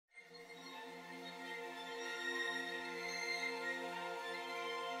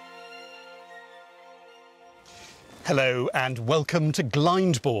Hello and welcome to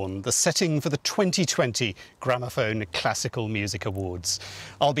Glyndebourne, the setting for the 2020 Gramophone Classical Music Awards.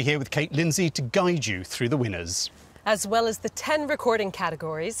 I'll be here with Kate Lindsay to guide you through the winners. As well as the 10 recording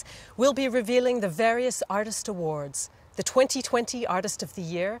categories, we'll be revealing the various artist awards. The 2020 Artist of the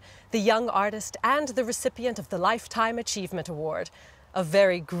Year, the Young Artist and the recipient of the Lifetime Achievement Award. A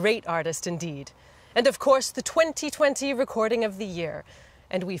very great artist indeed. And of course the 2020 Recording of the Year.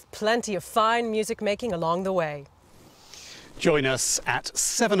 And we've plenty of fine music making along the way. Join us at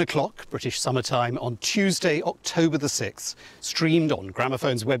 7 o'clock British Summer Time on Tuesday, October the 6th, streamed on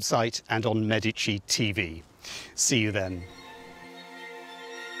Gramophone's website and on Medici TV. See you then.